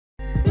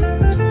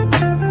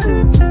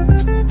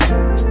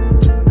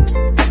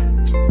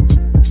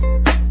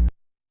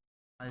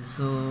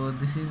So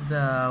this is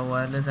the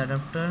wireless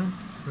adapter.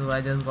 So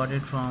I just got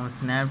it from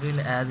Snapdeal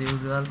as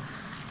usual.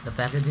 The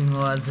packaging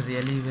was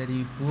really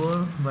very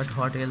poor, but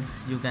what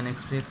else you can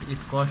expect. It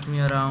cost me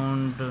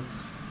around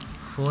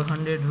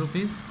 400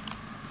 rupees.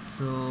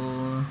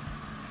 So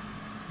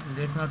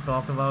let's not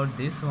talk about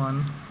this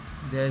one,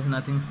 there is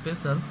nothing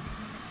special.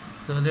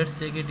 So let's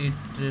check it.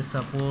 It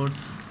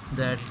supports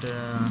that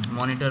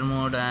monitor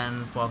mode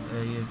and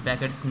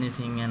packet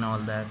sniffing and all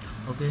that.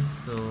 Okay,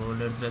 so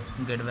let's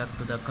get back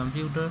to the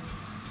computer.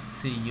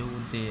 See you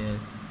there.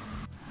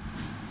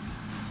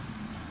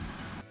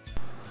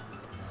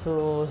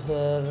 So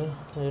here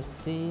let's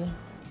see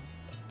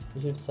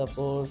if it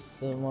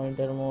supports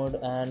monitor mode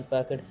and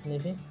packet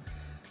sniffing.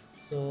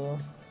 So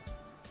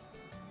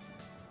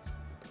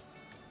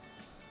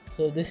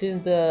this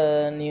is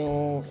the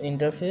new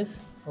interface.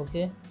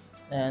 Okay,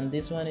 and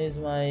this one is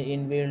my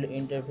inbuilt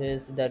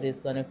interface that is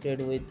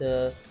connected with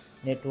the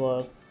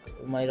network,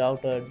 my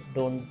router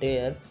don't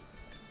dare.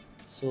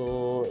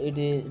 So it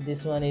is,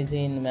 this one is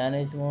in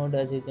manage mode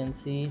as you can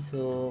see.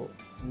 So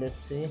let's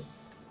see.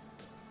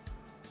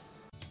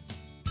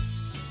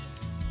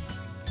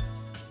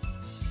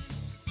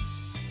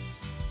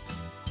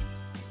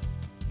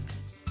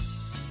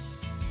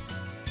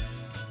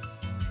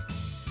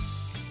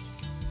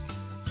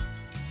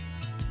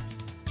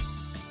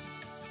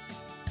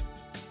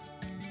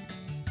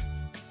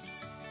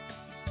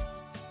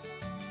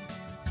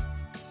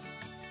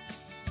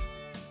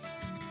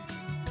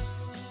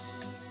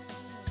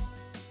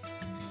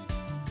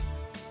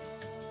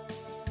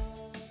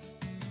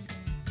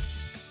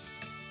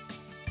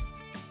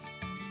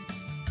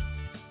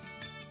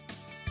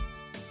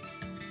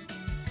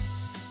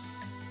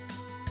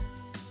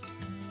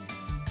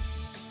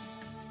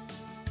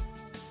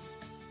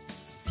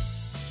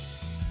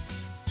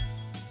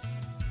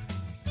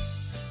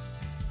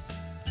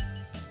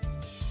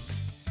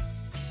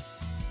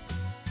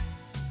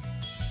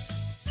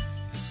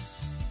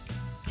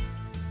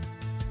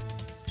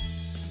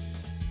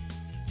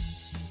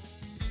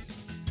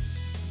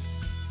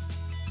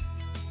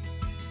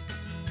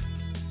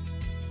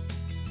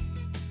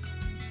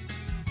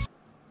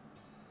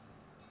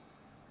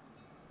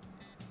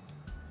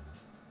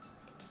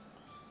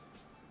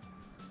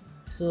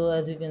 So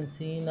as you can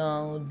see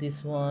now,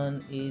 this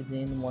one is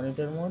in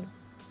monitor mode.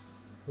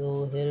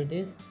 So here it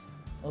is.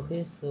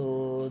 Okay,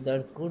 so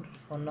that's good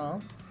for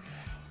now,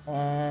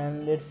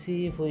 and let's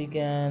see if we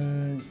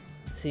can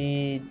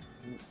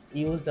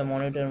use the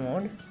monitor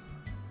mode.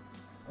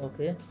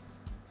 Okay,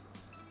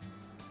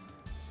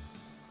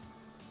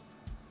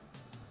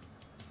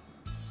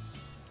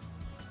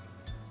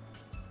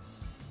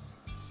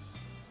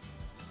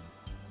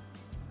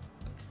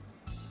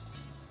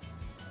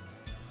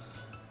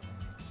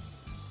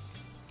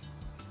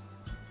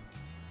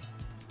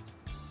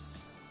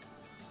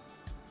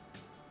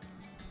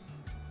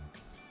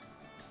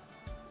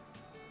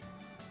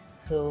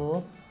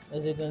 so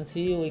as you can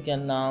see, we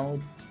can now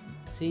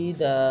see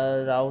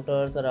the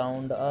routers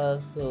around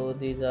us. So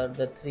these are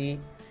the three.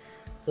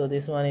 So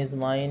this one is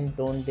mine,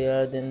 don't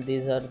dare. Then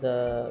these are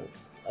the,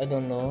 I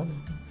don't know.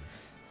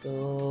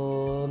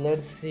 So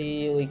let's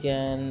see, we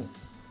can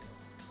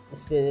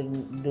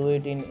do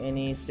it in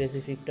any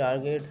specific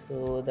target.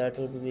 So that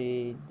would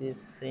be the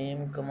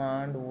same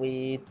command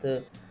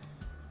with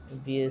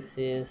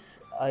bss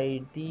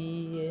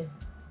id.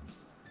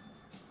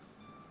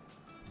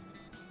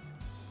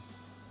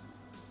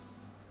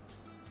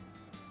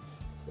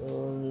 So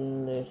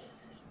let's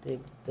take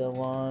the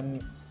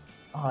one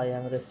I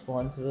am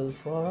responsible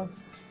for.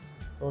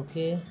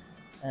 Okay,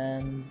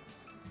 and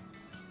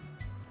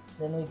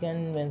then we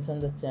can mention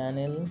the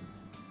channel.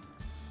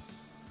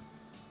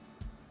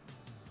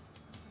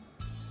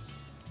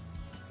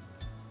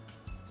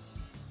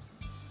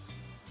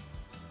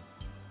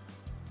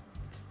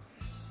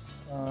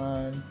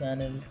 And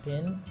channel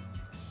 10.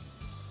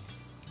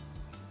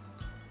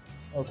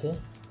 Okay,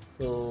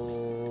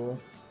 so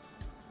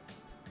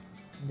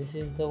this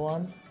is the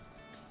one.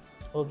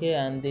 Okay,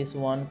 and this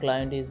one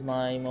client is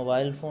my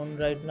mobile phone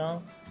right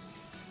now,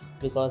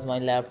 because my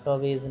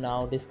laptop is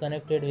now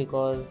disconnected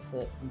because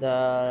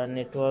the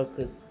network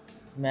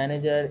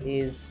manager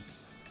is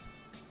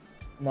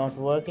not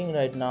working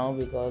right now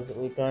because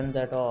we turned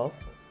that off,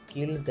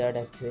 killed that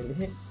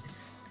actually.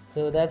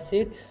 So that's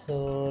it.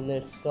 So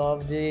let's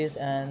stop this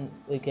and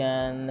we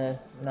can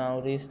now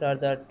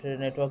restart that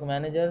network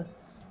manager.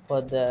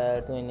 For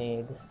that we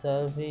need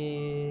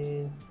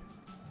service,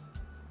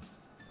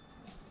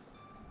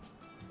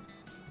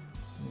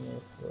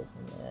 network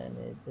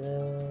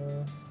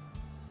manager,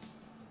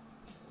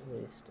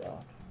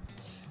 restart.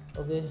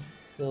 Okay,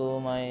 so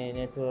my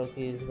network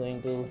is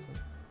going to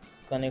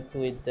connect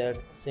with that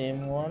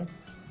same one.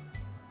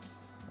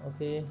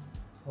 Okay,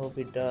 hope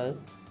it does.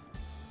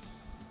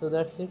 So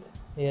that's it,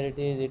 here it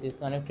is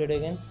connected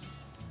again.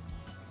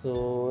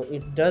 So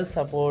it does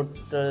support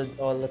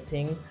all the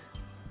things,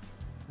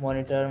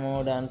 monitor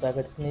mode and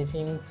packet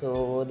sniffing.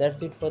 So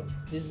that's it for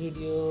this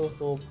video.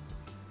 Hope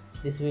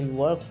this will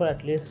work for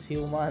at least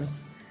few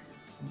months.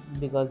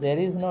 because there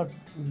is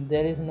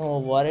no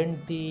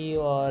warranty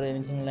or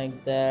anything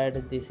like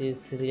that. This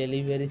is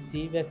really very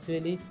cheap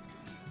actually,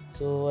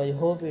 so I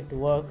hope it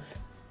works.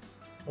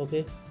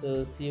 Okay,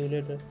 so see you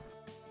later.